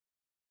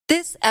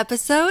This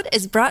episode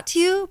is brought to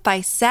you by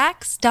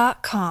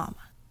Sax.com.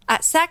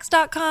 At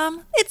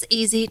Sax.com, it's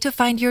easy to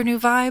find your new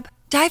vibe.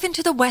 Dive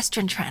into the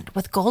Western trend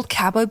with gold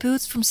cowboy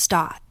boots from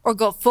Stott, or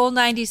go full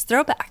 90s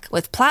throwback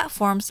with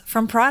platforms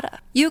from Prada.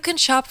 You can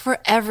shop for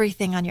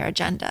everything on your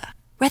agenda,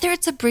 whether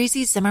it's a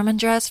breezy Zimmermann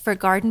dress for a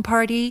garden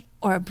party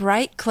or a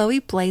bright Chloe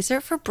blazer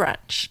for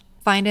brunch.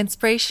 Find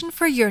inspiration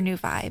for your new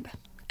vibe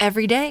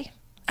every day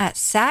at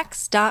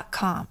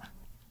Sax.com.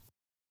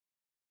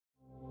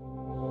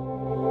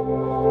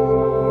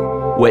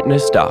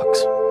 Witness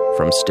Docs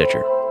from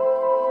Stitcher.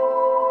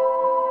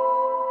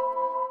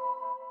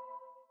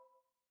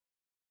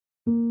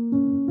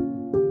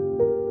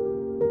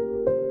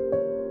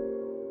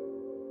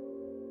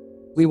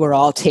 We were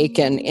all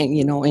taken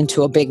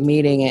into a big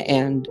meeting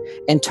and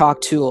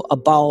talked to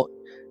about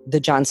the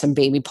Johnson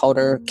baby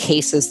powder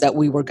cases that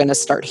we were going to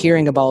start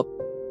hearing about.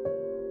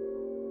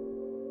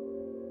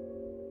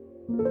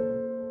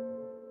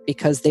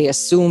 Because they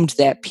assumed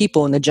that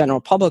people in the general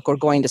public were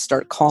going to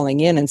start calling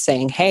in and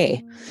saying,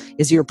 hey,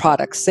 is your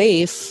product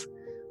safe?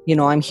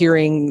 I'm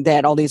hearing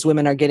that all these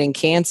women are getting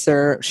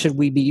cancer. Should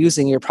we be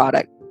using your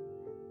product?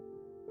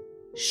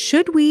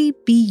 Should we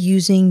be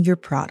using your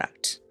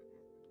product?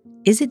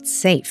 Is it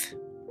safe?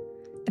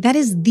 That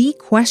is the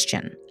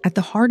question at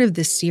the heart of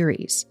this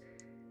series.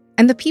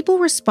 And the people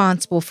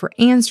responsible for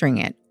answering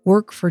it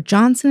work for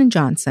Johnson &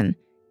 Johnson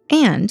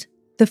and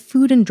the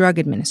Food and Drug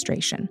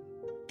Administration,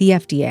 the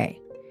FDA.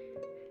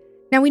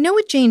 Now, we know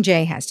what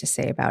J&J has to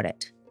say about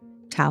it.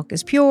 Talc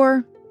is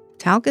pure,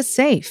 talc is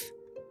safe,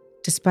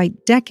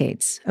 despite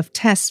decades of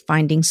tests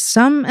finding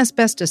some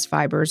asbestos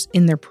fibers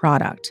in their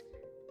product.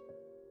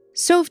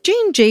 So if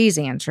J&J's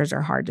answers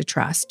are hard to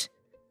trust,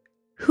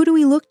 who do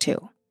we look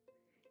to?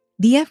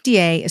 The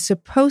FDA is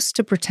supposed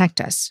to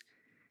protect us,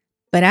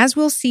 but as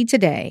we'll see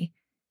today,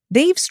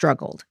 they've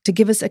struggled to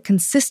give us a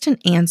consistent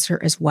answer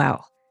as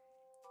well,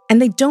 and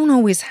they don't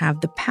always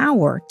have the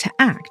power to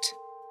act.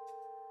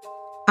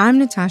 I'm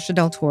Natasha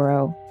Del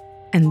Toro,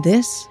 and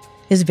this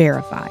is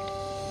Verified.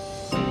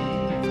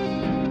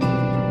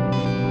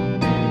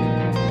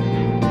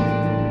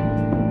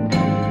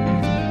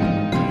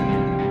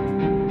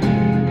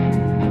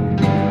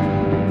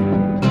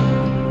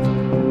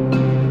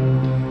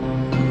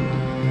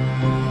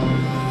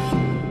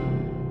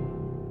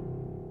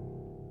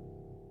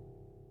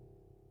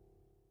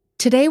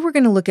 Today, we're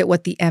going to look at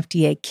what the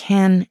FDA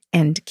can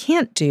and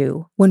can't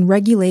do when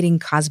regulating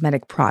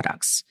cosmetic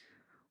products.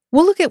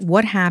 We'll look at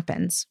what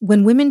happens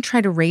when women try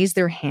to raise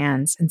their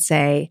hands and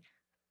say,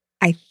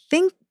 I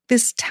think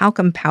this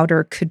talcum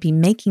powder could be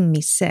making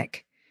me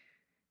sick.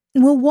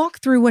 And we'll walk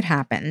through what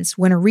happens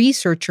when a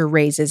researcher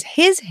raises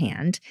his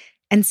hand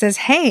and says,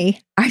 hey,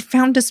 I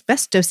found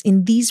asbestos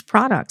in these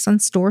products on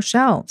store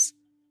shelves.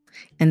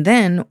 And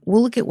then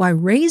we'll look at why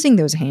raising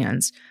those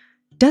hands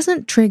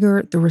doesn't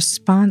trigger the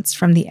response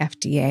from the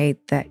FDA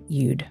that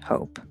you'd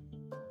hope.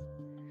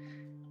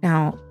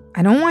 Now,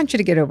 I don't want you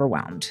to get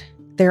overwhelmed.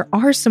 There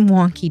are some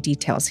wonky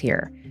details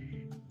here.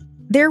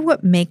 They're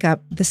what make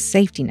up the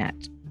safety net.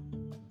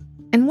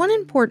 And one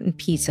important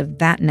piece of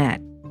that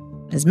net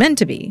is meant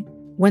to be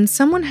when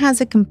someone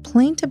has a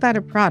complaint about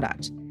a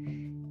product,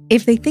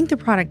 if they think the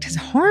product has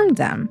harmed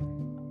them,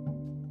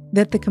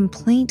 that the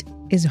complaint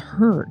is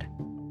heard.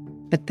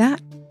 But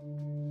that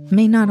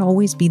may not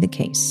always be the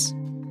case.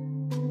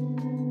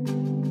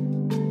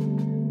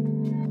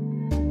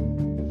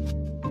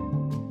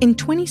 In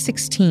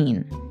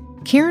 2016,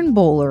 Karen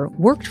Bowler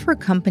worked for a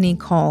company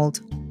called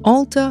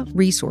Alta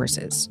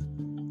Resources.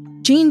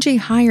 J&J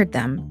hired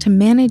them to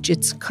manage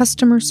its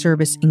customer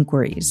service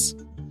inquiries.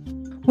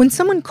 When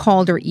someone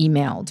called or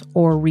emailed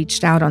or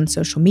reached out on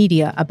social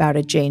media about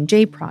a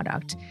J&J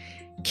product,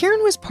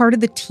 Karen was part of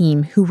the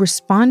team who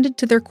responded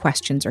to their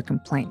questions or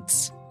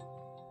complaints.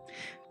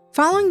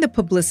 Following the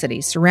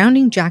publicity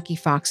surrounding Jackie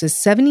Fox's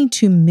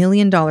 $72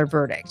 million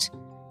verdict,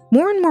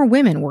 more and more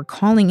women were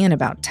calling in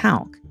about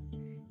talc.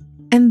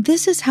 And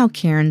this is how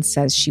Karen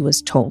says she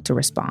was told to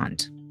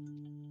respond.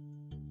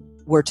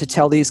 We're to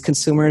tell these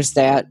consumers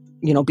that,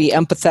 be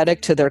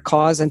empathetic to their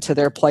cause and to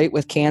their plight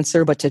with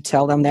cancer, but to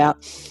tell them that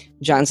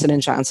Johnson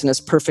 & Johnson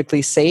is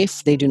perfectly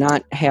safe. They do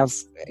not have,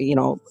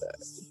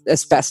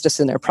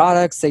 asbestos in their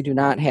products. They do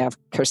not have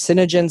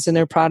carcinogens in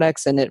their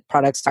products, and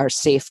products are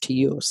safe to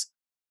use.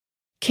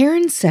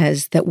 Karen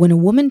says that when a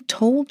woman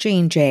told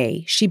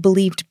J&J she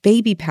believed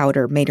baby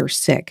powder made her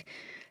sick,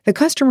 the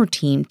customer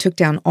team took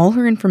down all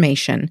her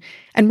information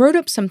and wrote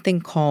up something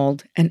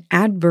called an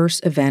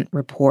adverse event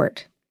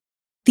report.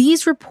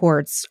 These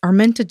reports are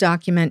meant to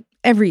document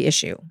every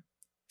issue,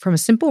 from a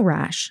simple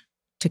rash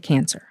to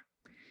cancer.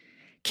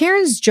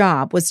 Karen's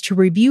job was to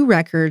review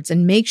records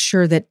and make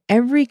sure that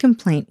every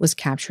complaint was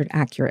captured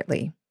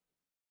accurately.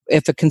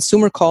 If a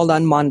consumer called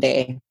on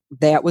Monday,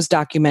 that was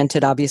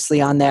documented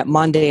obviously on that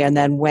Monday and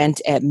then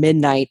went at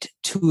midnight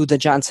to the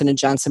Johnson &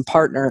 Johnson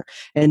partner.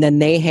 And then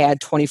they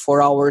had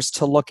 24 hours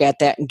to look at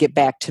that and get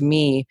back to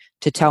me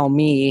to tell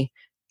me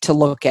to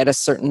look at a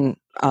certain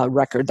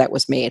record that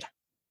was made.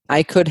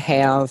 I could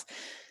have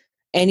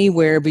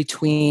anywhere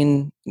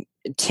between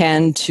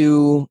 10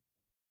 to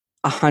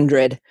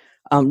 100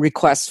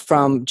 requests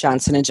from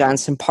Johnson &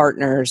 Johnson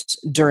partners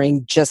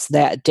during just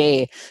that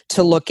day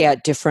to look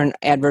at different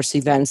adverse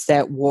events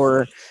that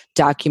were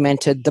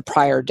documented the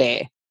prior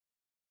day.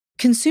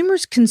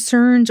 Consumers'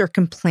 concerns or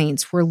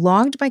complaints were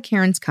logged by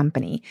Karen's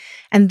company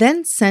and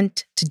then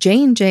sent to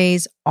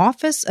J&J's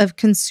Office of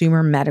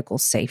Consumer Medical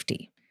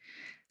Safety.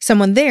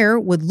 Someone there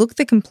would look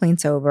the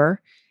complaints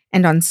over,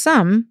 and on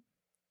some,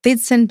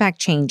 they'd send back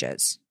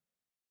changes.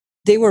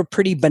 They were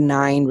pretty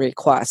benign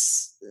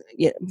requests,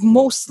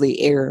 mostly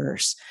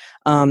errors.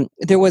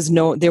 There was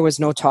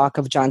no talk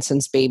of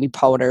Johnson's baby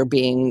powder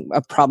being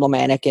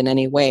problematic in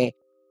any way.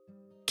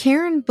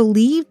 Karen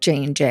believed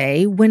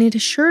J&J when it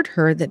assured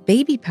her that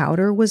baby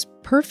powder was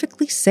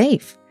perfectly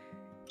safe.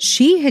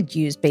 She had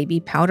used baby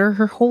powder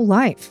her whole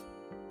life.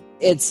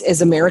 It's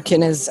as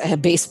American as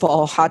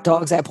baseball, hot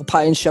dogs, apple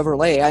pie, and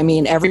Chevrolet. I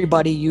mean,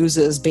 everybody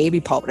uses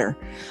baby powder.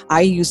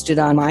 I used it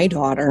on my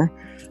daughter.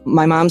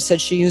 My mom said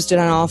she used it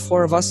on all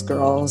 4 of us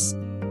girls.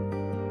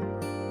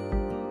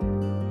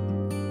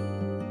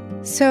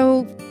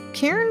 So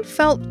Karen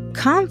felt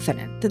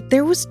confident that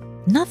there was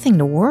nothing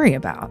to worry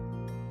about.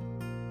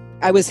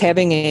 I was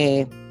having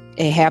a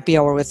happy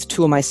hour with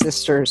 2 of my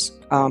sisters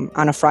on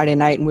a Friday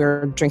night, and we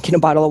were drinking a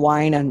bottle of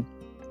wine, and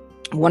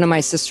one of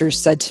my sisters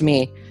said to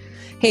me,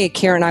 "Hey,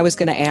 Karen, I was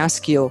going to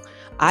ask you,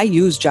 I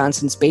use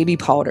Johnson's baby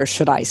powder.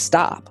 Should I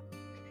stop?"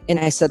 And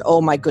I said,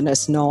 "Oh my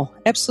goodness, no,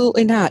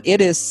 absolutely not. It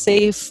is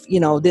safe.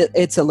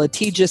 It's a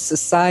litigious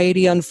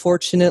society,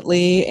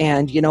 unfortunately.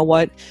 And you know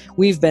what?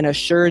 We've been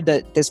assured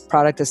that this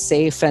product is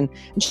safe." And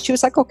she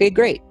was like, "Okay,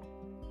 great."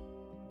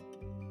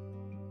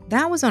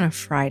 That was on a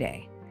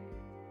Friday.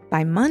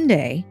 By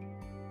Monday,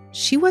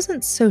 she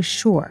wasn't so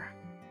sure.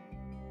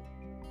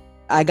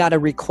 I got a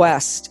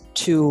request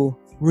to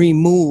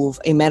remove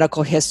a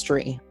medical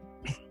history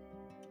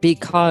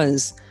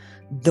because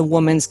the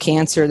woman's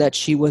cancer that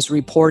she was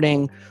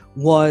reporting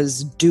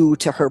was due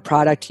to her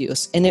product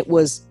use. And it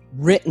was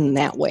written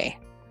that way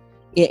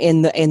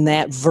in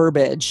that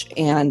verbiage.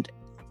 And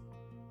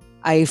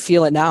I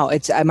feel it now.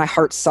 My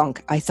heart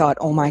sunk. I thought,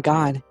 oh my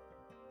God.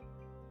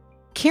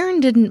 Karen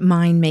didn't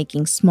mind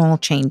making small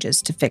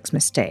changes to fix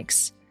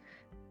mistakes.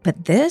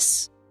 But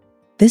this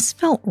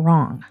felt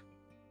wrong.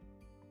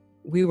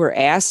 We were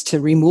asked to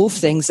remove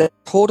things that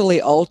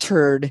totally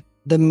altered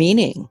the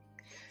meaning.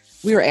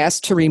 We were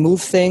asked to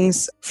remove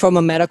things from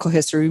a medical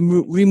history,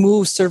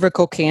 remove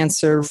cervical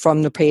cancer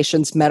from the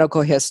patient's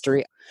medical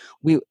history.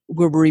 We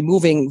were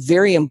removing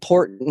very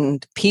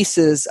important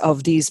pieces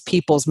of these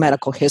people's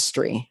medical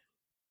history.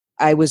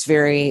 I was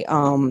very,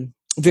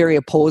 very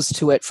opposed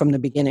to it from the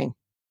beginning.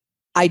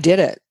 I did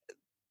it.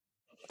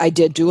 I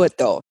did do it,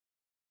 though.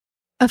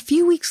 A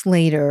few weeks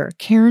later,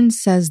 Karen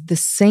says the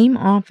same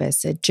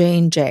office at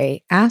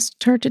J&J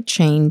asked her to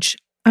change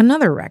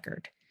another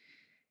record.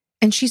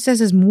 And she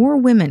says as more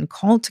women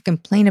called to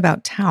complain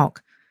about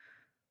talc,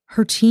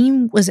 her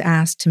team was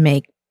asked to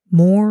make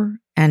more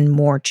and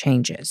more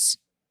changes.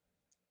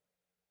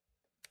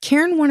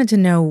 Karen wanted to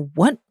know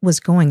what was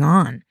going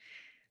on.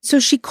 So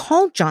she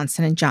called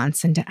Johnson &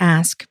 Johnson to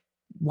ask,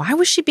 why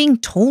was she being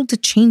told to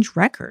change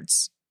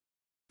records?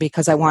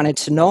 Because I wanted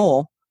to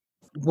know,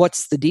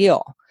 what's the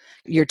deal?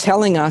 You're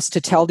telling us to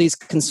tell these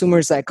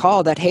consumers that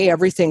call that, hey,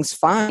 everything's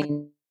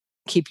fine,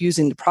 keep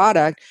using the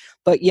product,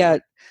 but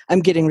yet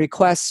I'm getting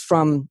requests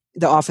from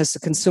the Office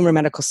of Consumer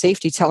Medical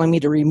Safety telling me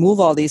to remove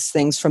all these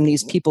things from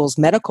these people's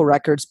medical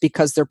records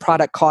because their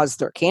product caused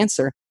their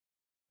cancer.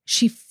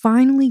 She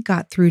finally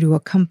got through to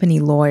a company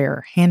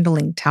lawyer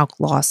handling talc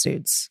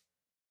lawsuits.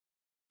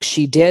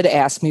 She did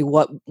ask me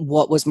what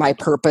was my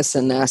purpose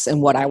in this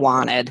and what I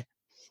wanted.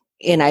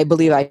 And I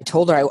believe I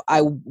told her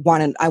I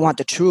want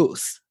the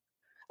truth.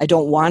 I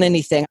don't want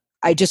anything.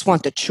 I just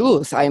want the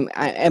truth. Am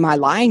I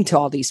lying to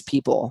all these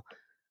people?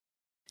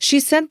 She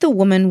said the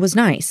woman was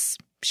nice.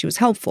 She was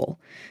helpful,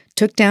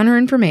 took down her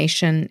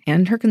information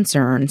and her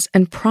concerns,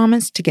 and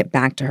promised to get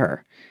back to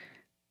her.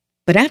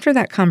 But after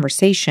that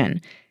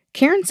conversation,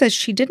 Karen says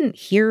she didn't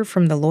hear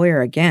from the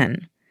lawyer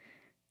again.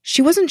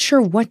 She wasn't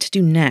sure what to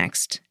do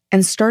next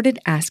and started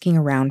asking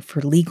around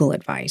for legal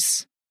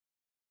advice.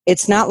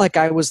 It's not like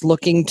I was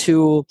looking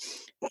to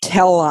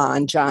tell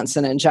on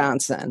Johnson &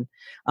 Johnson.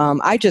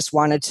 I just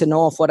wanted to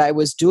know if what I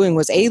was doing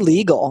was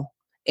legal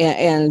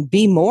and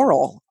B,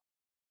 moral.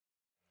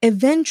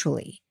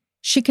 Eventually,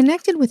 she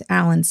connected with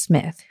Alan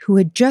Smith, who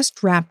had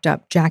just wrapped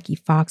up Jackie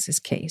Fox's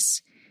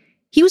case.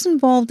 He was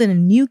involved in a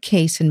new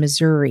case in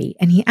Missouri,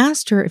 and he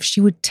asked her if she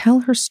would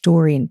tell her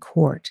story in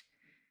court.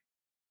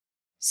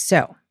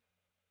 So,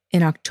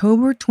 in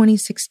October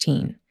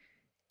 2016,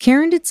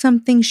 Karen did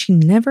something she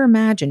never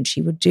imagined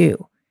she would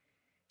do.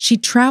 She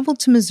traveled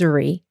to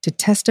Missouri to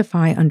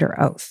testify under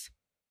oath.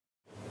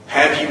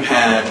 Have you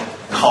had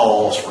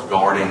calls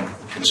regarding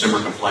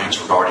consumer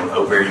complaints regarding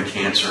ovarian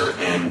cancer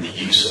and the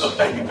use of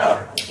baby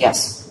powder?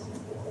 Yes.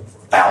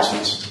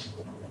 Thousands?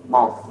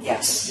 Well,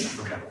 yes.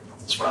 Okay,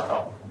 that's what I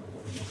thought.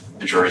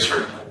 The jury's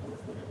heard that.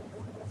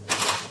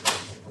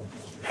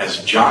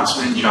 Has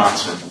Johnson &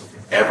 Johnson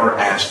ever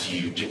asked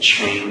you to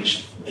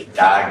change the a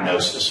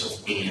diagnosis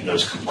of any of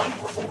those complaint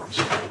reports?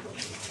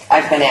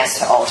 I've been asked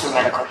to alter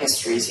medical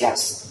histories,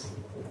 yes.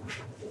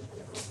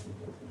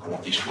 I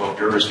want these 12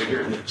 jurors to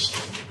hear this.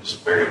 This is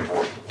very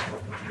important.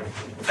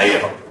 They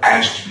have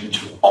asked you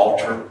to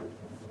alter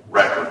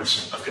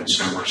records of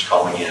consumers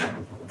calling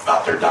in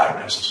about their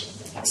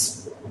diagnosis.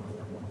 Yes.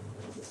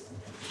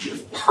 You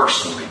have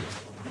personally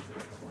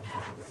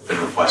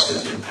been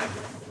requested to do that.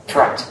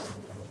 Correct.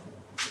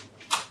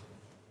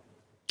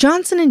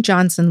 Johnson &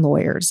 Johnson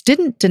lawyers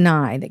didn't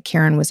deny that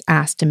Karen was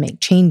asked to make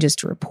changes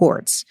to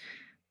reports,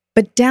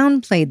 but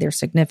downplayed their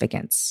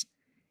significance.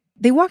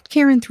 They walked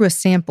Karen through a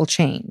sample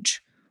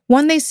change,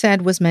 one they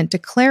said was meant to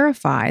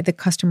clarify the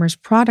customer's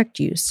product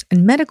use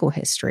and medical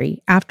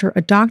history after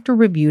a doctor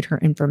reviewed her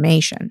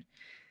information.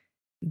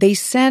 They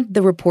said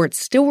the report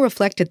still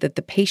reflected that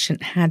the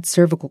patient had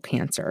cervical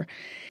cancer.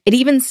 It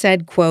even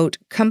said, quote,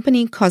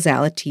 company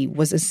causality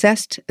was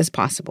assessed as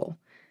possible,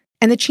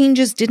 and the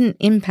changes didn't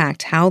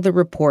impact how the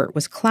report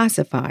was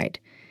classified.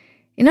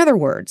 In other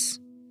words,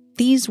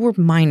 these were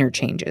minor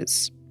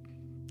changes.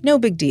 No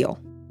big deal.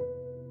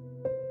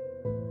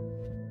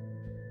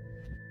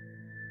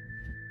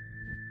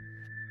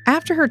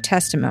 After her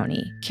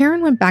testimony,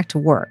 Karen went back to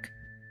work.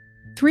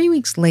 3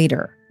 weeks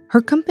later,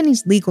 her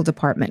company's legal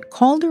department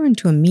called her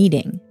into a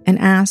meeting and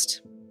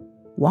asked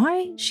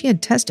why she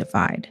had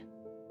testified.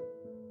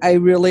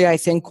 I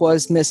think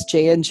was Miss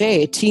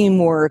J&J.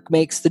 Teamwork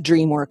makes the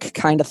dream work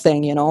kind of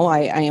thing, you know.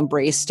 I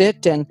embraced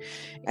it, and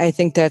I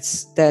think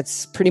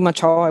that's pretty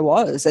much how I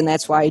was. And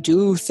that's why I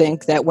do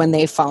think that when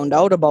they found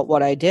out about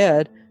what I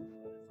did,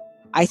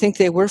 I think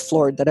they were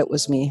floored that it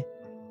was me.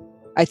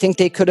 I think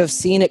they could have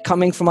seen it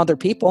coming from other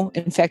people.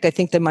 In fact, I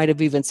think they might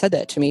have even said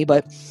that to me.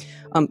 But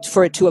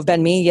for it to have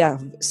been me, yeah,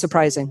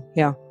 surprising,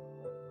 yeah.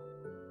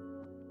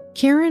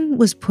 Karen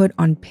was put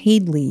on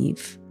paid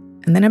leave,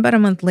 and then about a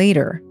month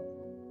later,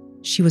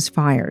 she was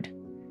fired.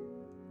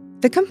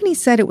 The company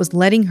said it was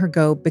letting her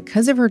go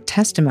because of her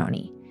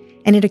testimony,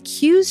 and it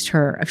accused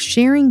her of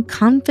sharing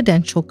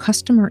confidential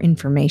customer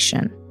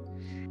information.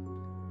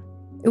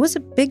 It was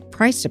a big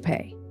price to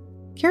pay.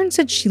 Karen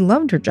said she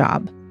loved her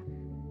job,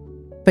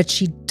 but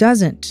she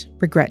doesn't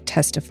regret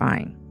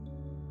testifying.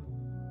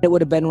 It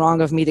would have been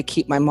wrong of me to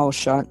keep my mouth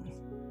shut.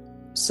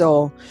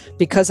 So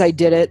because I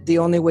did it, the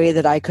only way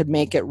that I could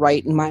make it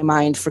right in my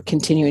mind for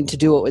continuing to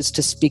do it was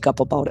to speak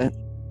up about it.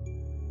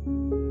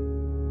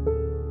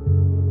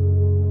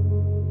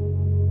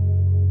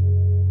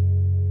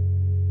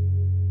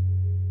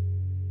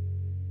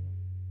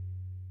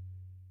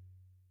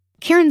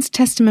 Karen's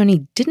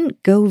testimony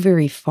didn't go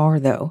very far,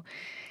 though.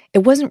 It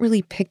wasn't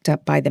really picked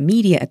up by the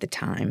media at the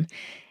time,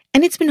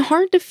 and it's been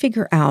hard to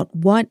figure out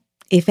what,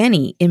 if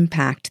any,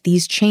 impact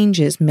these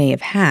changes may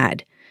have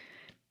had.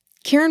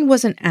 Karen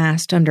wasn't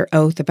asked under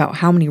oath about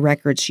how many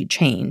records she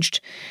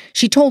changed.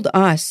 She told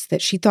us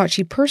that she thought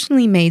she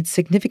personally made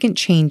significant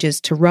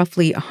changes to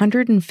roughly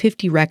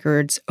 150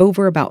 records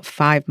over about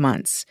 5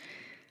 months.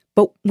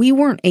 But we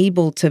weren't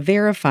able to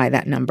verify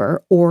that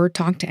number or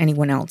talk to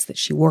anyone else that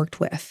she worked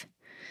with.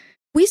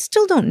 We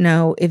still don't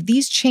know if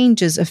these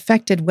changes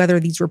affected whether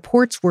these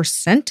reports were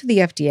sent to the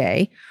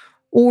FDA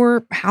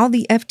or how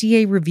the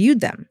FDA reviewed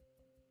them.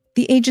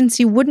 The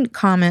agency wouldn't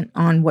comment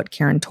on what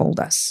Karen told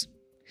us.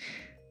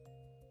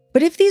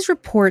 But if these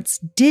reports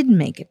did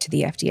make it to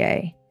the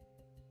FDA,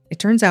 it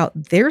turns out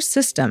their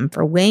system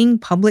for weighing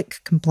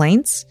public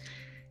complaints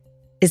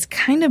is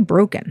kind of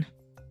broken.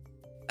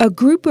 A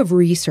group of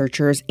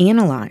researchers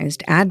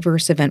analyzed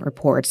adverse event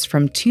reports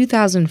from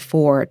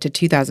 2004 to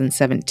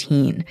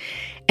 2017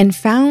 and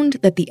found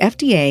that the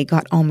FDA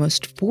got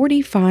almost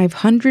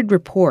 4,500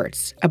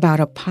 reports about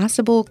a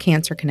possible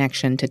cancer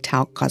connection to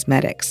talc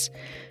cosmetics.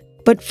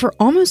 But for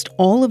almost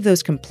all of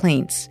those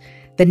complaints,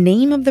 the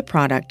name of the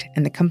product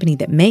and the company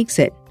that makes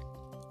it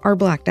are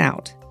blacked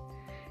out.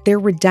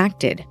 They're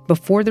redacted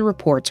before the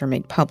reports are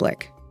made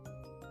public.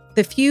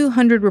 The few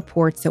hundred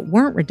reports that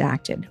weren't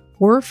redacted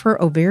were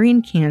for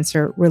ovarian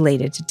cancer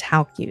related to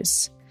talc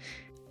use.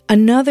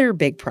 Another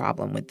big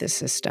problem with this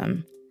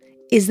system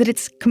is that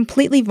it's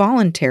completely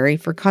voluntary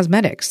for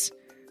cosmetics.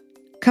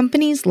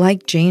 Companies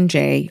like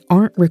J&J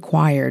aren't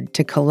required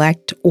to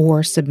collect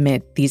or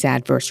submit these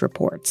adverse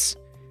reports.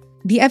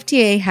 The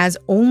FDA has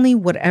only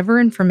whatever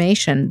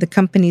information the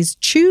companies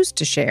choose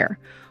to share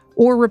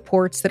or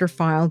reports that are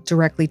filed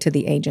directly to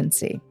the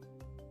agency.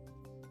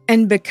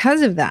 And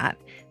because of that,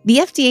 the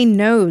FDA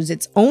knows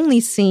it's only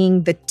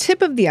seeing the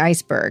tip of the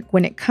iceberg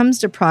when it comes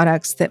to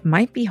products that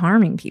might be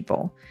harming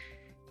people.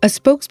 A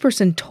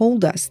spokesperson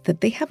told us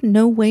that they have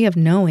no way of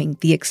knowing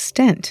the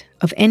extent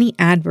of any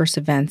adverse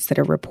events that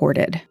are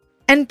reported.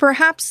 And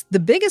perhaps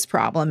the biggest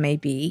problem may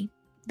be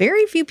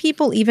very few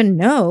people even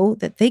know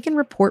that they can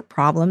report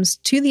problems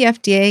to the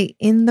FDA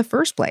in the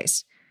first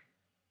place.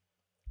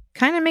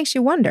 Kind of makes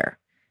you wonder,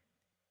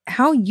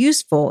 how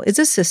useful is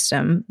a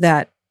system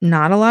that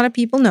not a lot of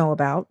people know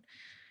about,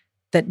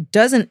 that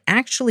doesn't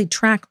actually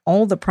track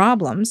all the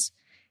problems,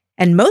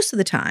 and most of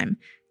the time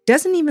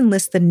doesn't even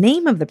list the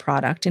name of the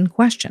product in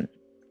question?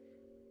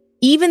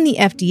 Even the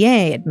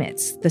FDA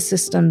admits the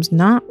system's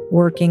not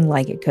working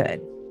like it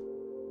could.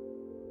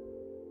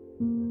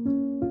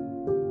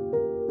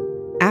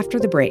 After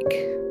the break,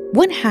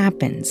 what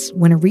happens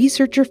when a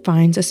researcher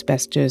finds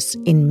asbestos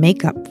in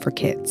makeup for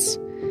kids?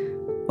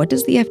 What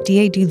does the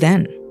FDA do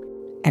then?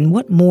 And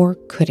what more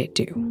could it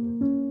do?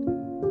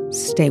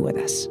 Stay with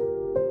us.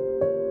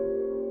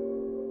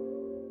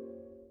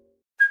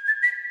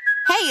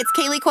 Hey, it's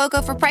Kaylee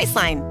Cuoco for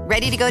Priceline.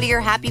 Ready to go to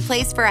your happy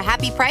place for a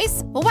happy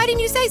price? Well, why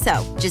didn't you say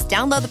so? Just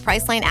download the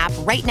Priceline app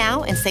right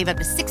now and save up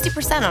to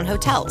 60% on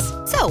hotels.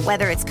 So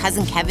whether it's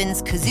Cousin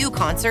Kevin's Kazoo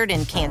Concert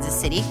in Kansas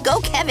City,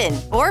 go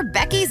Kevin, or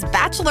Becky's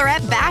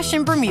Bachelorette Bash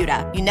in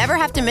Bermuda, you never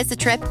have to miss a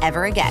trip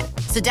ever again.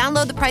 So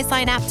download the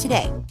Priceline app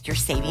today. Your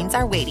savings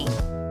are waiting.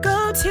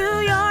 Go to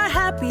your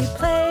happy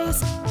place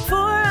for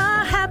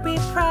a happy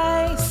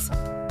price.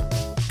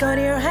 Go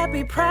to your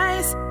happy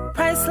price,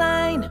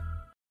 Priceline.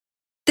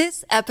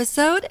 This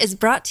episode is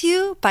brought to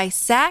you by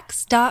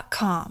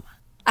Saks.com.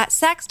 At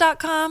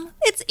Saks.com,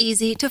 it's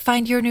easy to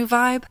find your new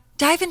vibe.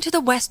 Dive into the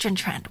Western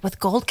trend with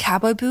gold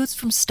cowboy boots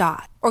from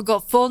Stott, or go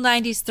full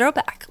 90s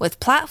throwback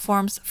with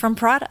platforms from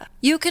Prada.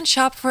 You can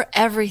shop for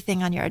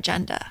everything on your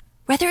agenda,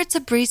 whether it's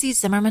a breezy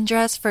Zimmermann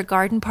dress for a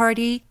garden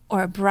party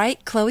or a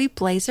bright Chloe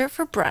blazer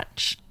for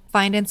brunch.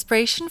 Find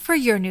inspiration for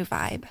your new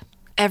vibe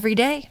every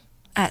day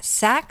at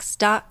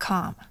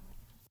Saks.com.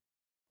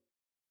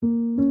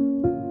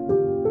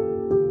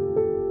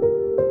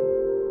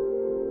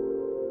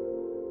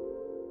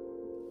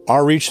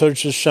 Our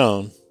research has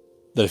shown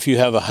that if you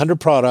have 100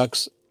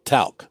 products,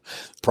 talc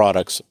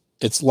products,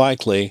 it's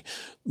likely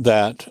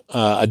that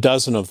a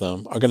dozen of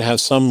them are going to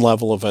have some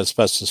level of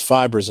asbestos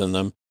fibers in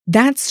them.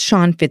 That's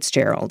Sean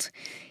Fitzgerald.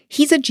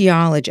 He's a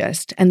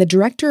geologist and the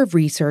director of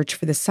research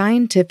for the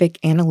Scientific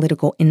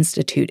Analytical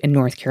Institute in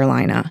North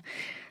Carolina.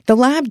 The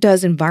lab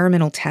does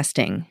environmental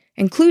testing,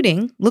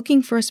 including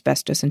looking for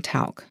asbestos in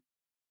talc.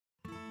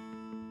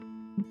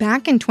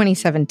 Back in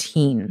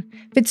 2017,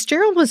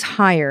 Fitzgerald was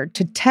hired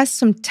to test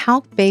some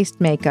talc-based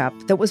makeup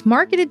that was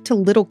marketed to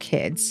little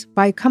kids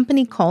by a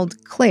company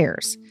called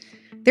Claire's.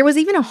 There was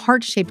even a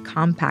heart-shaped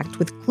compact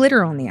with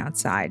glitter on the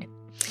outside.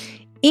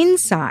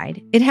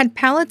 Inside, it had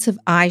palettes of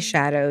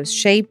eyeshadows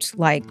shaped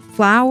like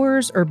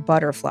flowers or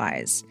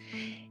butterflies.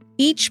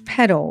 Each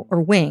petal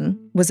or wing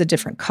was a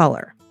different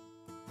color.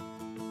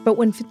 But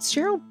when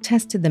Fitzgerald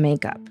tested the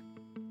makeup,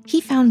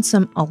 he found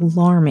some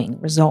alarming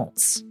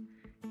results.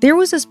 There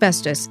was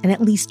asbestos in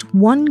at least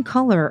one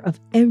color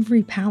of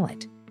every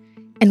palette,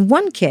 and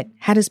one kit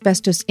had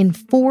asbestos in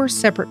 4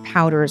 separate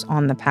powders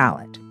on the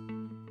palette.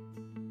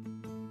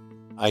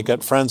 I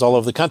got friends all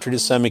over the country to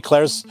send me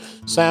Claire's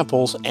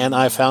samples, and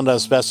I found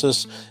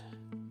asbestos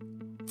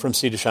from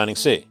sea to shining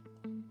sea.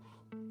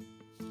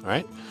 All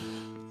right?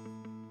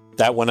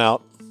 That went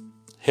out,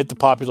 hit the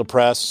popular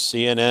press,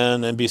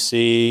 CNN,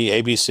 NBC,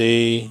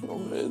 ABC,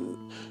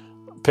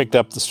 picked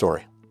up the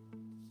story.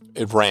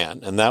 It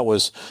ran, and that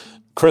was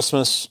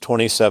Christmas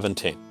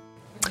 2017.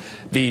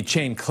 The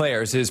chain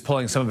Claire's is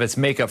pulling some of its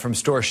makeup from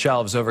store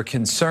shelves over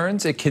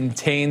concerns it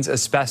contains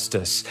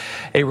asbestos.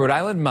 A Rhode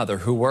Island mother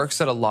who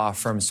works at a law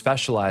firm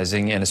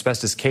specializing in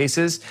asbestos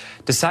cases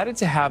decided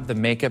to have the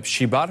makeup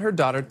she bought her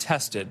daughter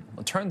tested.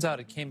 Well, it turns out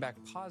it came back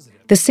positive.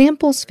 The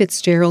samples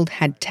Fitzgerald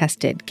had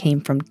tested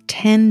came from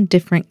 10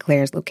 different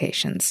Claire's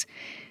locations,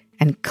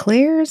 and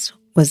Claire's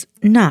was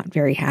not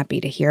very happy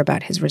to hear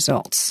about his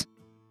results.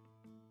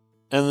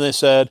 And they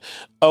said,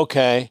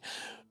 okay,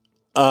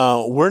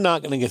 we're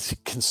not going to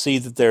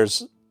concede that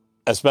there's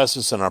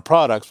asbestos in our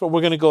products, but we're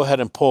going to go ahead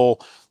and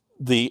pull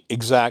the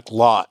exact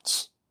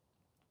lots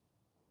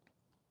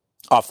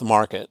off the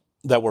market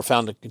that were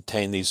found to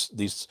contain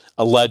these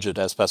alleged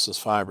asbestos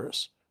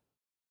fibers.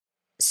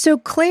 So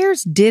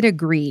Claire's did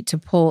agree to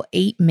pull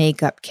 8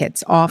 makeup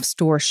kits off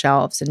store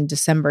shelves in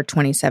December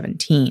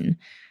 2017,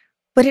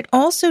 but it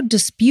also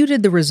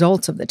disputed the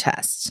results of the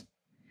tests.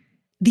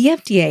 The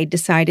FDA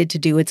decided to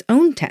do its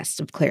own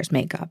tests of Claire's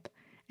makeup,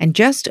 and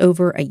just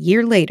over a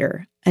year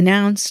later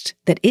announced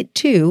that it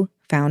too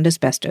found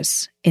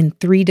asbestos in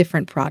 3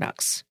 different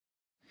products.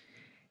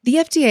 The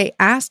FDA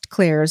asked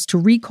Claire's to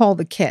recall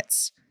the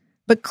kits,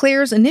 but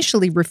Claire's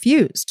initially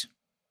refused,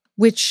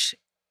 which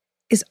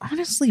is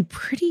honestly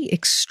pretty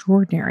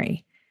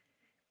extraordinary.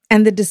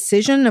 And the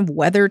decision of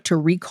whether to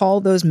recall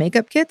those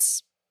makeup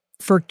kits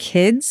for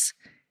kids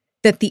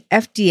that the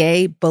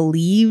FDA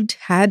believed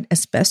had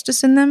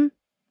asbestos in them,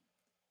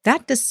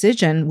 that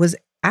decision was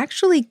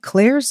actually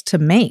Claire's to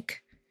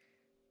make.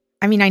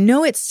 I mean, I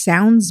know it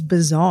sounds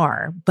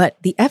bizarre, but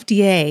the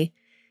FDA,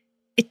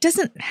 it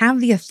doesn't have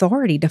the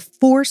authority to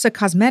force a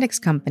cosmetics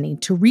company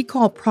to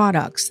recall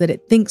products that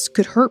it thinks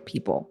could hurt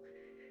people.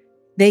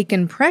 They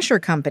can pressure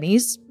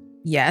companies,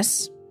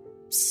 yes.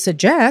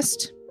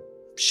 Suggest,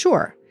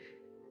 sure.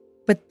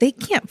 But they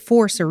can't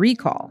force a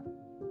recall.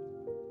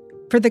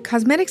 For the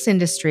cosmetics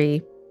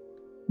industry,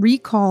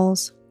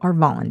 recalls are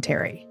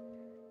voluntary,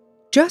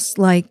 just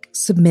like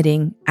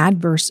submitting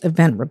adverse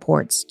event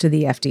reports to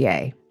the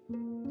FDA.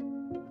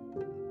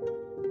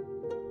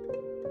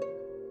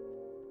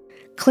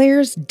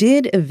 Claire's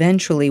did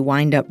eventually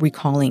wind up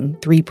recalling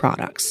 3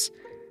 products.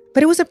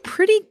 But it was a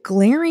pretty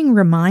glaring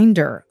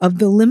reminder of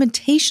the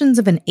limitations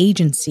of an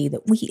agency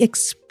that we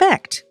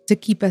expect to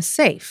keep us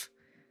safe.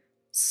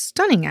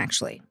 Stunning,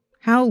 actually,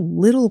 how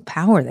little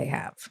power they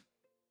have.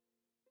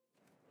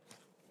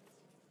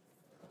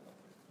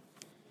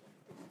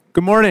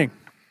 Good morning.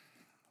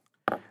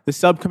 The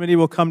subcommittee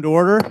will come to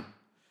order.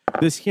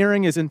 This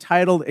hearing is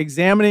entitled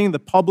Examining the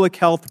Public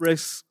Health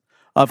Risks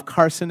of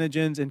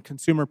Carcinogens in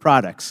Consumer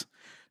Products.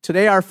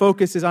 Today, our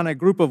focus is on a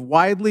group of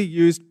widely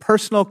used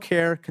personal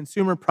care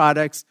consumer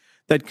products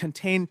that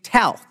contain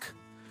talc,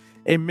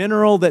 a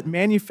mineral that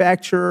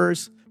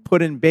manufacturers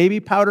put in baby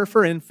powder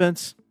for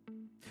infants,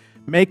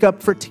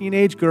 makeup for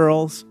teenage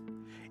girls,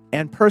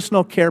 and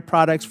personal care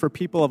products for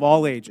people of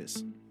all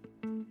ages.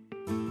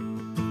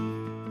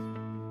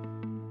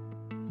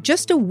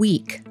 Just a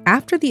week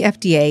after the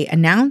FDA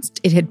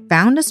announced it had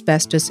found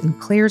asbestos in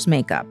Claire's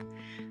makeup,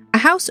 a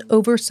House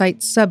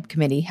Oversight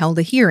Subcommittee held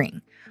a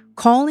hearing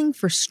calling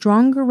for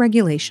stronger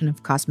regulation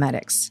of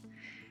cosmetics.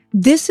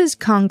 This is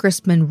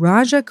Congressman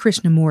Raja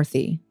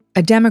Krishnamoorthi,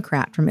 a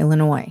Democrat from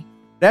Illinois.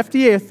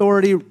 FDA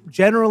authority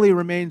generally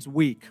remains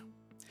weak.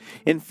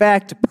 In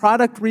fact,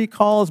 product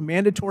recalls,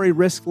 mandatory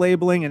risk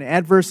labeling, and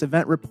adverse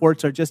event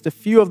reports are just a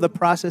few of the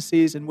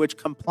processes in which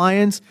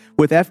compliance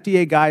with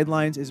FDA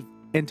guidelines is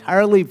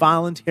entirely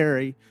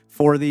voluntary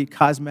for the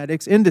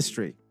cosmetics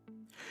industry.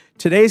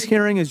 Today's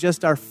hearing is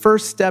just our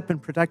first step in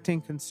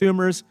protecting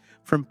consumers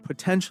from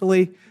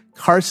potentially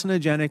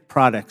carcinogenic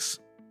products.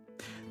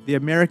 The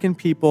American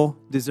people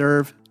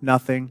deserve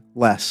nothing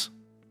less.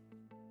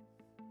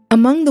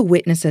 Among the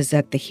witnesses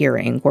at the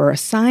hearing were a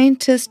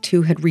scientist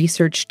who had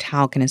researched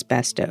talc and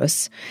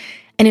asbestos,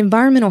 an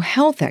environmental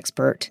health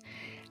expert,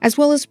 as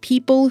well as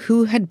people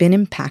who had been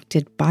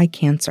impacted by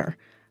cancer,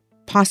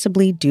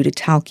 possibly due to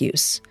talc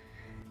use.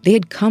 They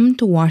had come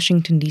to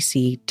Washington,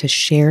 D.C. to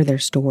share their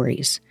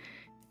stories.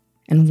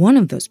 And one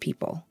of those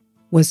people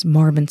was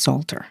Marvin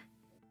Salter.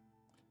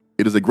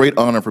 It is a great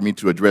honor for me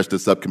to address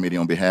this subcommittee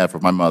on behalf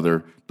of my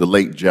mother, the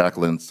late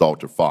Jacqueline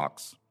Salter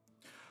Fox.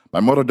 My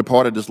mother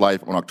departed this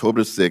life on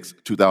October 6,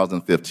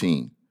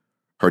 2015.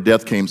 Her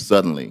death came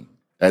suddenly.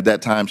 At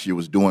that time, she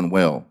was doing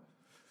well.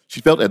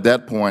 She felt at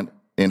that point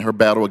in her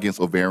battle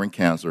against ovarian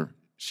cancer,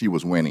 she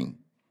was winning.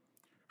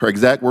 Her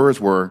exact words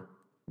were,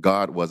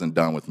 "God wasn't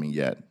done with me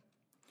yet."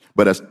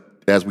 But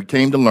as we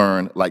came to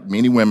learn, like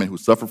many women who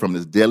suffer from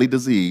this deadly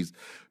disease,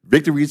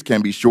 victories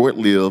can be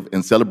short-lived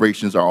and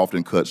celebrations are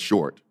often cut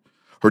short.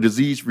 Her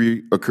disease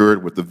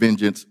reoccurred with a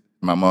vengeance.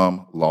 My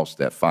mom lost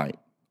that fight.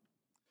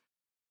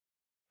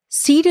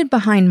 Seated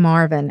behind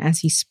Marvin as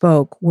he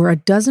spoke were a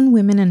dozen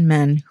women and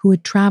men who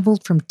had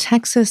traveled from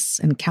Texas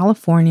and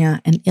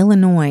California and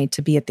Illinois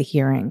to be at the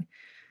hearing.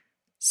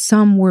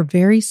 Some were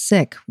very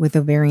sick with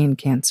ovarian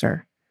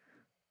cancer.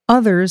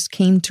 Others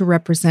came to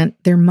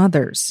represent their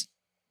mothers,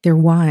 their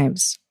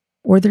wives,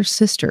 or their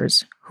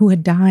sisters who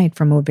had died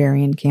from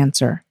ovarian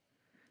cancer.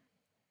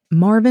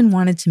 Marvin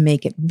wanted to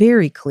make it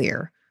very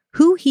clear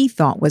who he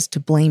thought was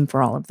to blame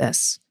for all of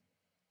this.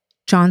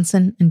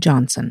 Johnson &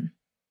 Johnson.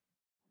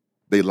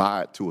 They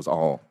lied to us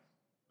all.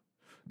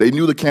 They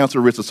knew the cancer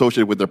risks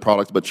associated with their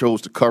products, but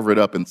chose to cover it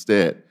up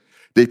instead.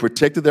 They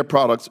protected their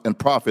products and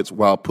profits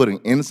while putting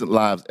innocent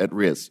lives at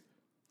risk.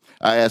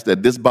 I ask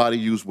that this body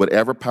use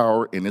whatever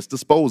power in its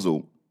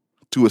disposal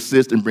to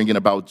assist in bringing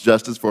about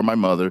justice for my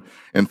mother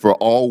and for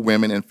all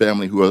women and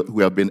family who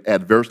have been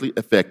adversely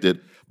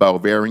affected by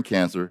ovarian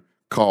cancer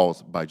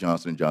caused by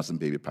Johnson & Johnson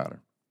baby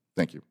powder.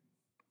 Thank you.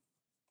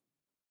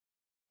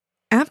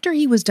 After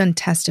he was done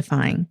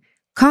testifying,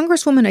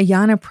 Congresswoman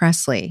Ayanna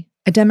Pressley,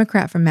 a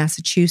Democrat from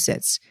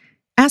Massachusetts,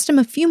 asked him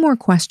a few more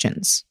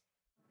questions.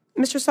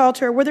 Mr.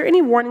 Salter, were there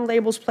any warning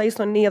labels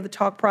placed on any of the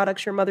talc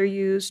products your mother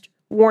used,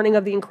 warning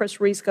of the increased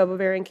risk of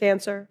ovarian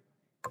cancer?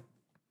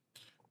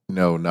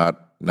 No,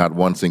 not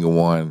one single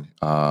one.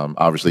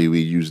 Obviously,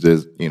 we use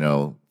this,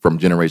 from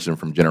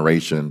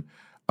generation.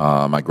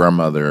 My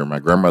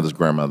grandmother's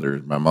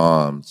grandmother, my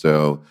mom.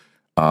 So,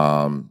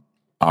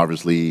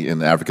 obviously, in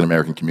the African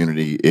American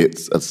community,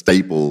 it's a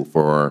staple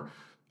for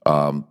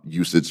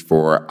usage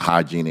for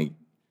hygienic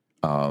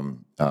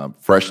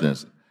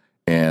freshness.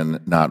 And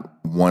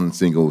not one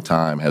single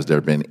time has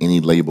there been any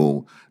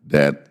label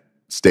that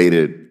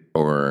stated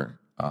or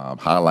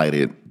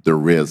highlighted the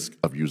risk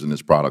of using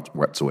this product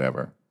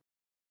whatsoever.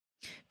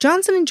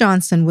 Johnson &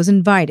 Johnson was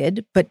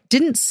invited, but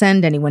didn't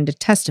send anyone to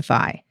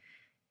testify.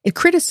 It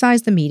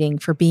criticized the meeting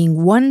for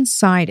being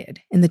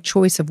one-sided in the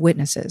choice of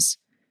witnesses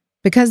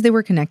because they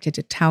were connected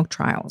to talc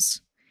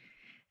trials.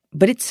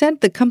 But it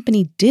said the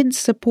company did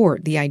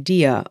support the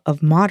idea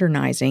of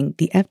modernizing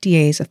the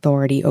FDA's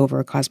authority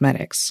over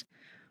cosmetics.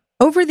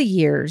 Over the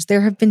years,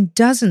 there have been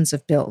dozens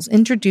of bills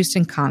introduced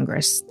in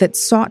Congress that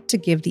sought to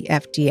give the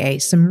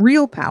FDA some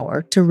real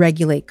power to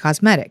regulate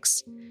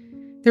cosmetics.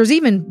 There's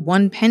even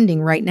one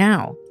pending right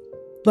now,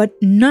 but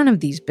none of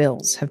these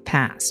bills have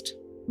passed.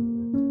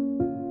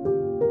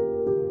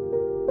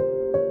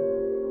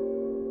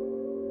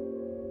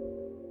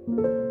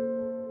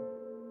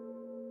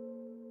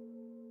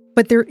 But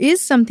But there is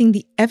something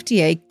the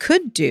FDA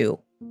could do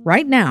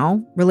right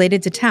now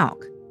related to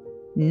talc.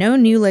 No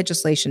new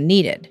legislation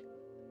needed.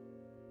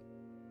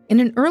 In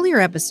an earlier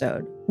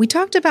episode, we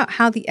talked about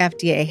how the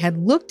FDA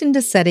had looked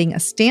into setting a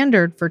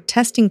standard for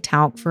testing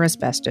talc for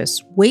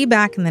asbestos way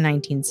back in the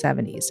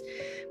 1970s,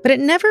 but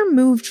it never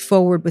moved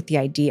forward with the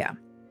idea.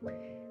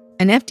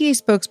 An FDA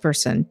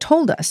spokesperson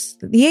told us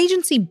that the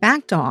agency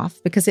backed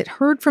off because it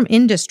heard from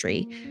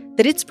industry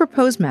that its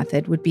proposed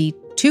method would be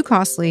too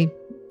costly,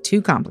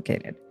 too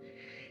complicated.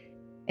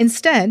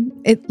 Instead,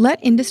 it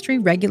let industry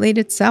regulate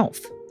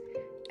itself,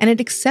 and it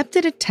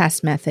accepted a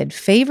test method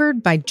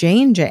favored by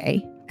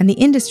J&J and the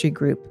industry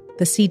group,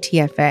 the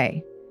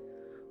CTFA.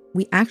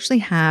 We actually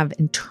have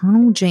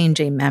internal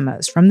J&J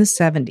memos from the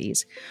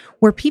 70s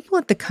where people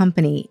at the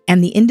company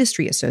and the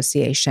industry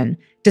association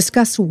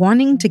discussed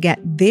wanting to get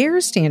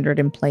their standard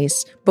in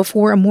place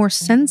before a more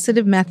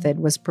sensitive method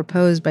was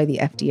proposed by the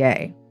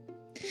FDA.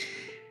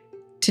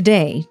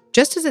 Today,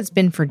 just as it's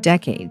been for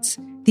decades,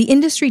 the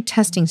industry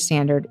testing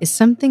standard is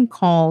something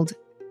called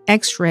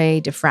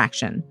X-ray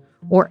diffraction,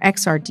 or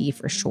XRD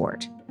for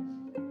short.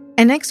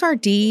 And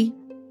XRD,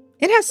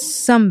 it has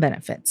some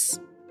benefits.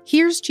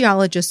 Here's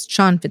geologist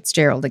Sean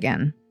Fitzgerald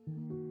again.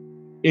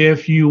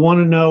 If you want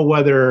to know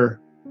whether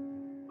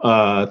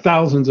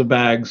thousands of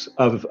bags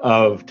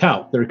of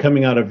talc that are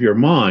coming out of your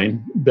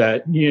mine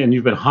and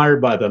you've been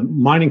hired by the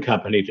mining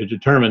company to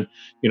determine,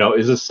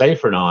 is this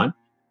safe or not,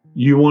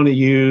 you want to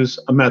use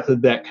a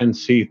method that can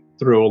see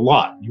through a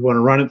lot. You want to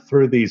run it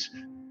through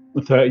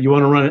you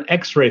want to run an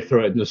X-ray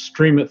through it and just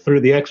stream it through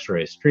the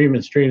X-ray, stream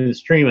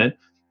it.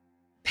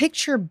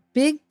 Picture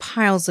big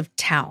piles of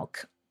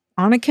talc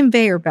on a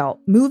conveyor belt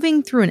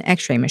moving through an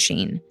X-ray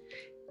machine.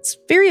 It's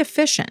very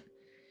efficient,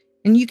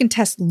 and you can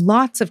test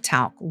lots of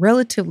talc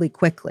relatively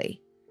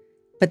quickly.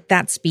 But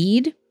that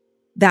speed,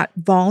 that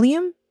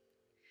volume,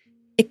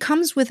 it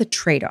comes with a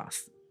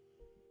trade-off: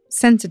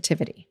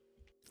 sensitivity.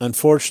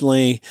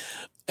 Unfortunately,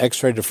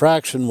 X-ray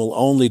diffraction will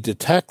only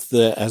detect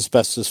the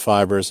asbestos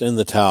fibers in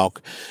the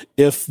talc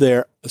if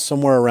they're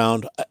somewhere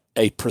around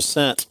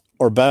 1%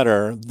 or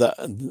better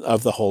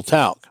of the whole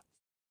talc.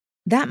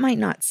 That might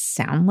not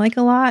sound like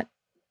a lot,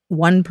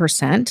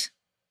 1%.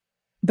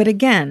 But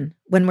again,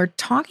 when we're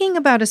talking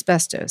about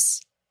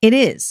asbestos, it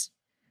is.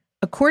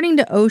 According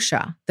to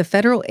OSHA, the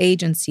federal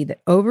agency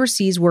that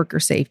oversees worker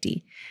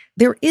safety,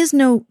 there is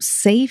no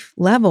safe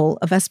level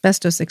of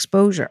asbestos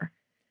exposure.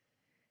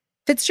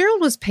 Fitzgerald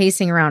was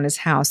pacing around his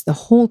house the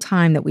whole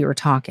time that we were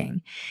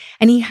talking,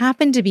 and he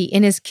happened to be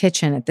in his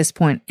kitchen at this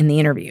point in the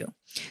interview.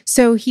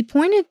 So he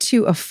pointed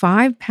to a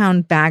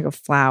 5-pound bag of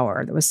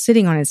flour that was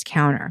sitting on his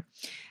counter,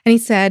 and he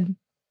said,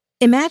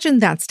 "Imagine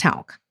that's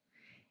talc.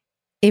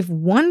 If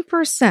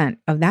 1%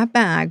 of that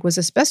bag was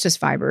asbestos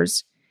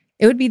fibers,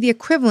 it would be the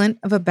equivalent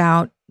of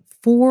about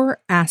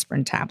 4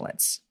 aspirin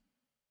tablets."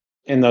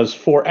 In those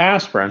 4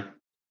 aspirin,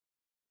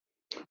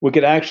 we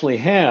could actually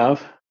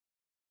have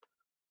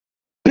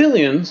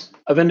billions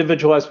of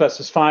individual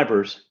asbestos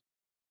fibers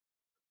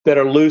that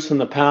are loose in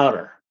the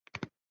powder.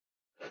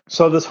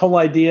 So this whole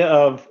idea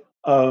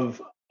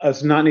of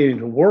us not needing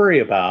to worry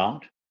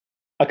about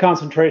a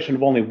concentration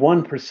of only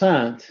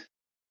 1%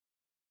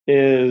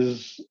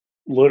 is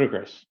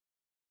ludicrous.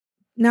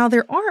 Now,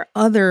 there are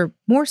other,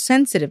 more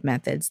sensitive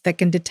methods that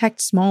can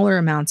detect smaller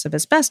amounts of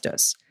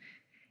asbestos.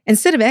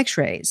 Instead of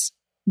X-rays,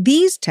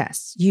 these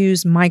tests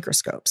use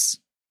microscopes.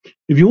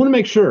 If you want to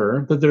make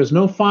sure that there's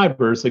no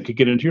fibers that could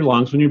get into your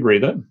lungs when you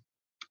breathe it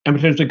and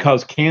potentially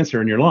cause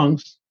cancer in your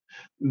lungs,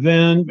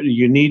 then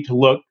you need to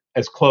look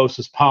as close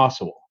as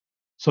possible.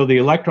 So the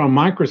electron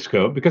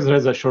microscope, because it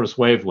has that shortest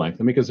wavelength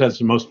and because it has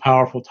the most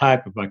powerful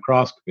type of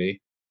microscopy,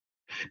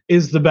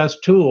 is the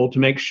best tool to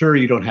make sure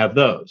you don't have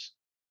those.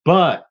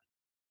 But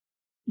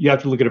you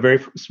have to look at a very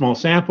small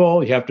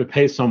sample. You have to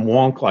pay some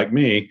wonk like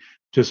me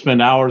to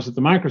spend hours at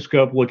the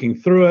microscope looking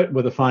through it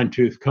with a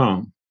fine-tooth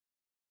comb.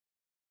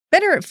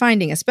 Better at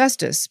finding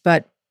asbestos,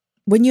 but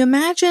when you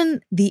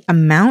imagine the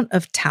amount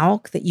of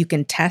talc that you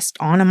can test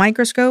on a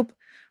microscope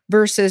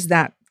versus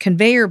that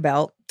conveyor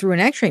belt through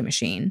an X-ray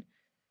machine,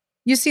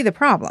 you see the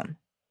problem.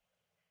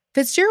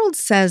 Fitzgerald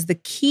says the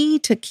key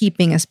to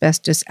keeping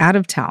asbestos out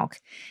of talc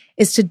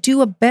is to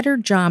do a better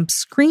job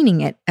screening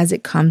it as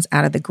it comes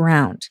out of the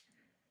ground.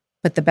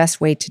 But the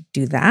best way to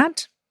do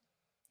that?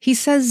 He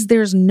says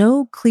there's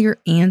no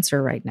clear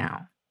answer right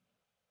now.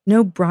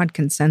 No broad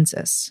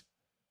consensus.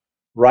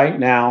 Right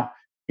now,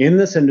 in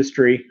this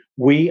industry,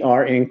 we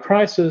are in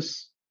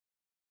crisis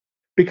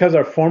because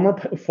our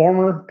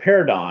former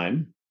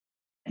paradigm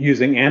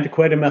using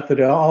antiquated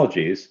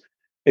methodologies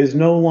is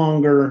no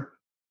longer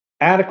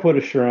adequate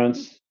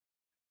assurance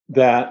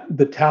that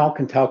the talc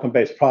and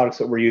talcum-based products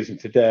that we're using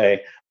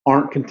today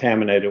aren't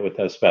contaminated with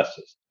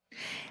asbestos.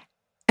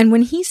 And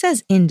when he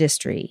says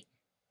industry,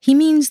 he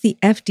means the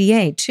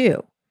FDA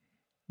too.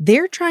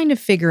 They're trying to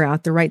figure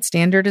out the right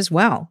standard as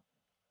well.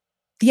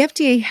 The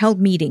FDA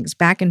held meetings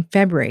back in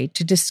February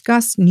to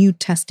discuss new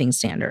testing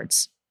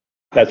standards.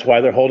 That's why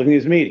they're holding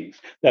these meetings.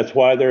 That's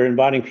why they're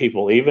inviting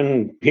people,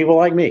 even people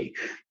like me,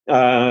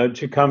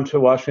 to come to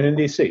Washington,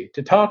 D.C.,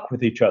 to talk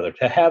with each other,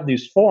 to have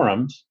these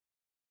forums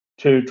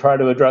to try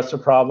to address the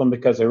problem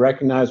because they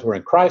recognize we're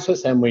in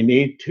crisis and we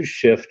need to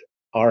shift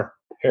our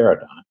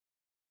paradigm.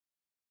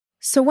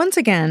 So once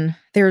again,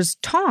 there's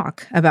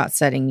talk about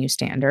setting new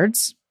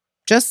standards,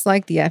 just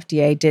like the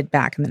FDA did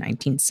back in the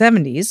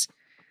 1970s.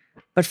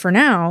 But for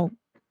now,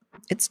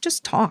 it's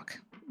just talk.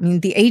 I mean,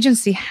 the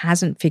agency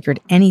hasn't figured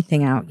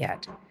anything out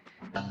yet.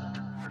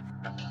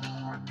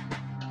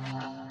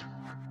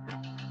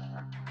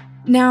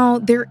 Now,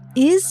 there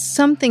is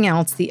something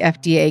else the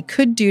FDA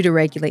could do to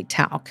regulate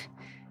talc.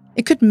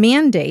 It could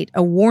mandate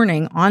a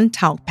warning on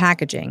talc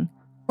packaging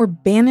or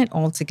ban it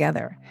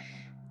altogether.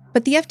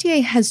 But the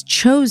FDA has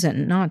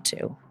chosen not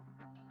to.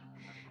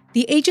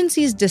 The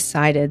agency has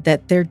decided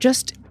that there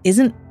just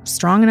isn't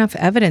strong enough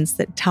evidence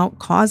that talc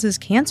causes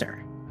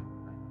cancer.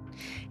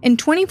 In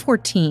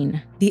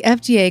 2014, the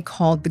FDA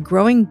called the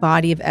growing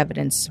body of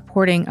evidence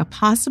supporting a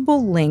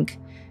possible link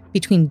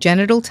between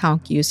genital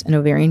talc use and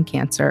ovarian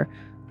cancer,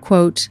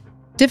 quote,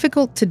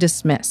 difficult to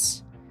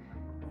dismiss.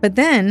 But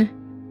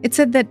then it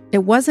said that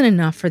it wasn't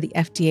enough for the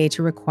FDA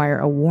to require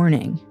a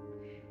warning.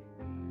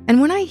 And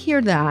when I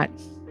hear that,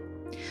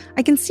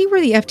 I can see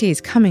where the FDA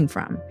is coming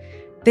from.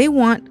 They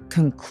want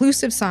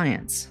conclusive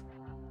science.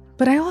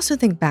 But I also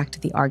think back to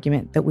the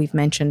argument that we've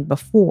mentioned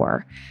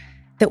before,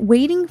 that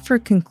waiting for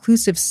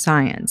conclusive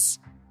science,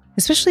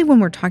 especially when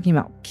we're talking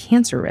about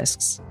cancer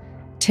risks,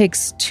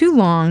 takes too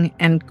long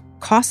and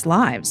costs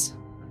lives.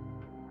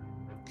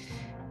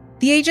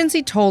 The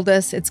agency told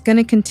us it's going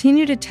to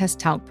continue to test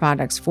talc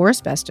products for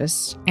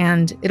asbestos,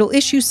 and it'll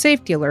issue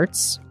safety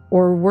alerts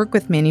or work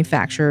with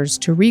manufacturers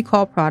to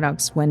recall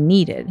products when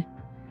needed.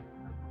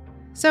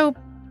 So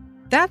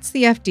that's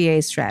the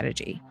FDA's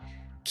strategy.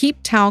 Keep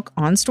talc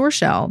on store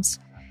shelves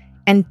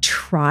and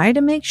try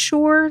to make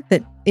sure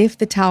that if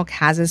the talc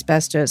has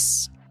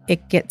asbestos,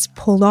 it gets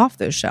pulled off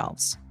those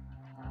shelves.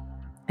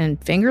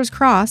 And fingers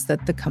crossed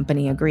that the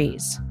company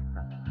agrees.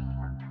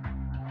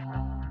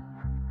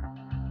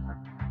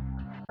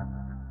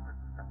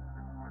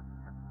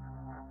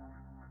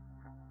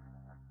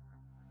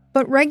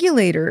 But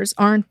regulators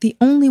aren't the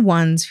only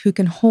ones who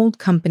can hold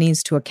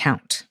companies to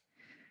account.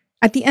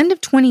 At the end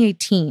of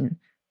 2018,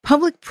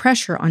 public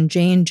pressure on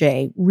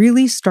J&J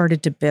really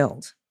started to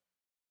build.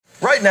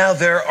 Right now,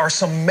 there are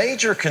some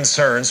major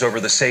concerns over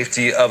the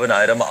safety of an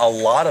item a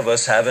lot of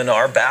us have in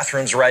our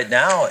bathrooms right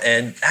now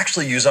and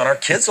actually use on our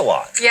kids a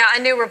lot. Yeah, a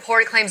new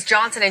report claims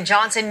Johnson &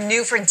 Johnson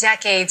knew for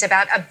decades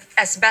about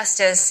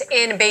asbestos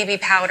in baby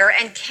powder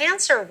and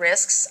cancer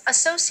risks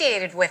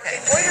associated with it.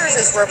 Reuters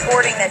is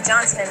reporting that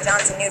Johnson &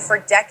 Johnson knew for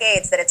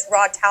decades that its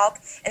raw talc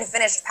and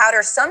finished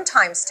powder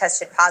sometimes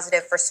tested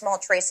positive for small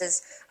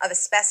traces of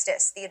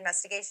asbestos. The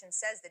investigation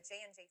says that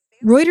J&J...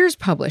 Reuters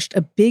published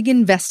a big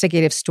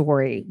investigative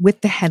story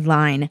with the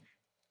headline,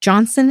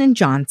 Johnson &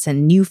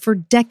 Johnson knew for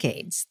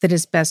decades that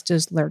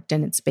asbestos lurked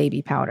in its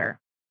baby powder.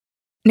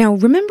 Now,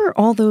 remember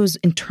all those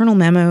internal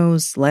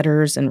memos,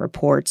 letters, and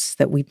reports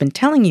that we've been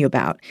telling you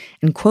about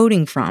and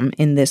quoting from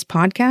in this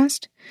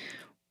podcast?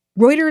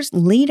 Reuters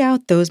laid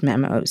out those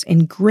memos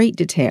in great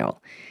detail,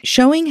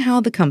 showing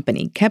how the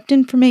company kept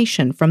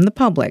information from the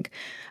public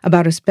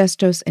about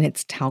asbestos in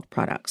its talc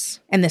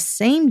products. And the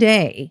same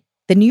day,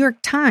 the New York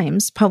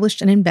Times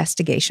published an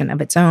investigation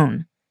of its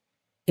own.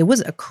 It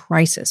was a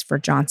crisis for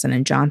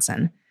Johnson &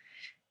 Johnson.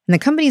 And the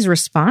company's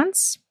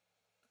response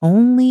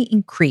only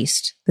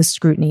increased the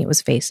scrutiny it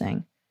was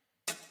facing.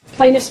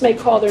 Plaintiffs may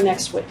call their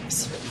next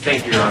witness.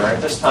 Thank you, Your Honor.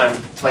 At this time,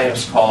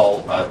 plaintiffs call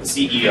the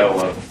CEO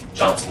of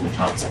Johnson &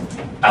 Johnson,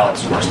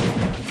 Alex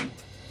Gorsky.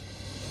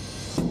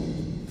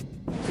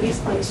 Please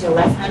place your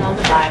left hand on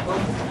the Bible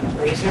and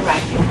raise your right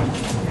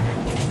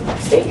hand.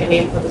 State your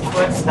name for the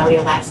court. Spell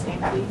your last name,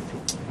 please.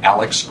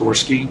 Alex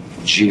Gorsky,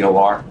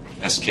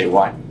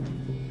 Gorsky.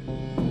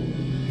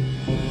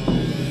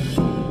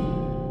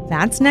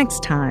 That's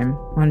next time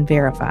on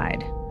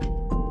Verified.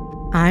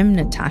 I'm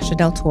Natasha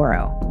Del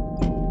Toro.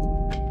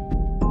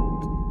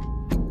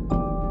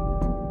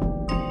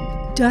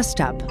 Dust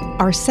Up,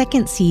 our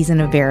second season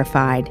of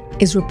Verified,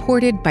 is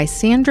reported by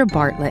Sandra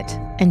Bartlett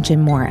and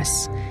Jim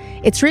Morris.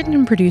 It's written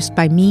and produced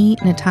by me,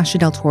 Natasha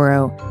Del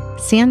Toro,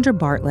 Sandra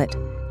Bartlett,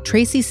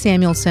 Tracy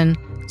Samuelson,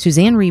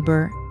 Suzanne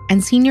Reber,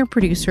 and senior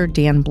producer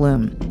Dan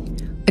Bloom.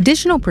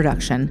 Additional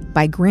production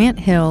by Grant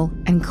Hill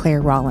and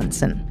Claire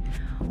Rawlinson.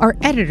 Our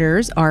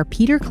editors are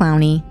Peter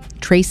Clowney,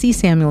 Tracy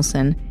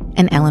Samuelson,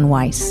 and Ellen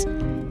Weiss.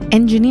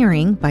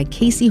 Engineering by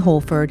Casey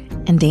Holford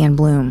and Dan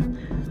Bloom.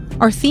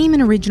 Our theme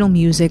and original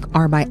music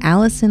are by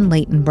Allison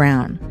Leighton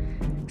Brown.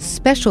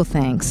 Special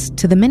thanks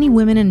to the many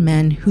women and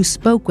men who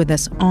spoke with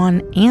us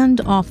on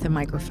and off the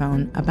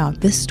microphone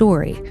about this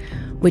story,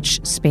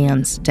 which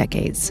spans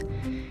decades.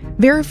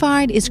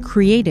 Verified is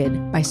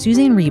created by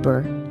Suzanne Reber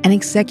and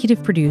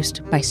executive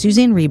produced by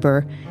Suzanne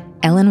Reber,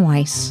 Ellen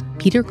Weiss,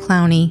 Peter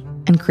Clowney,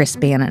 and Chris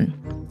Bannon.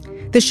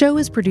 The show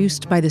is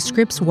produced by the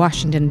Scripps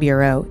Washington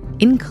Bureau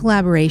in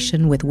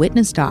collaboration with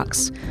Witness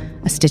Docs,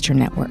 a Stitcher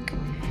network.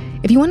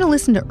 If you want to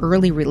listen to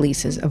early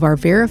releases of our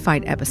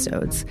verified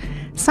episodes,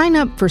 sign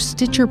up for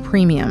Stitcher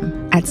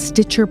Premium at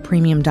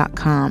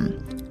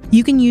StitcherPremium.com.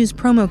 You can use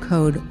promo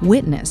code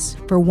WITNESS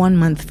for 1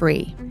 month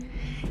free.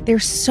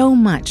 There's so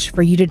much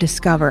for you to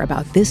discover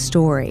about this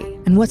story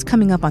and what's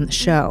coming up on the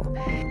show.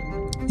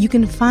 You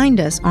can find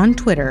us on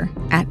Twitter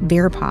at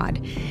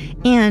VeriPod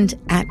and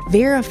at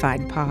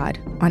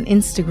VerifiedPod on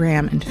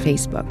Instagram and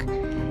Facebook.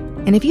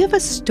 And if you have a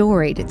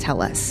story to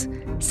tell us,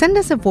 send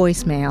us a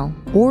voicemail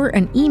or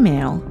an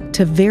email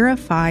to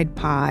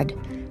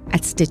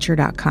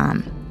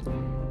verifiedpod@stitcher.com.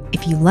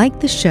 If you like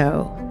the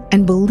show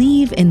and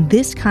believe in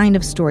this kind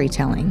of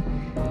storytelling,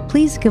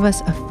 please give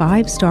us a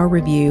 5-star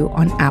review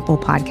on Apple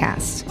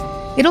Podcasts.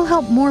 It'll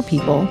help more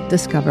people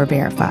discover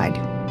Verified.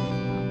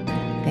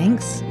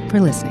 Thanks for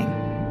listening.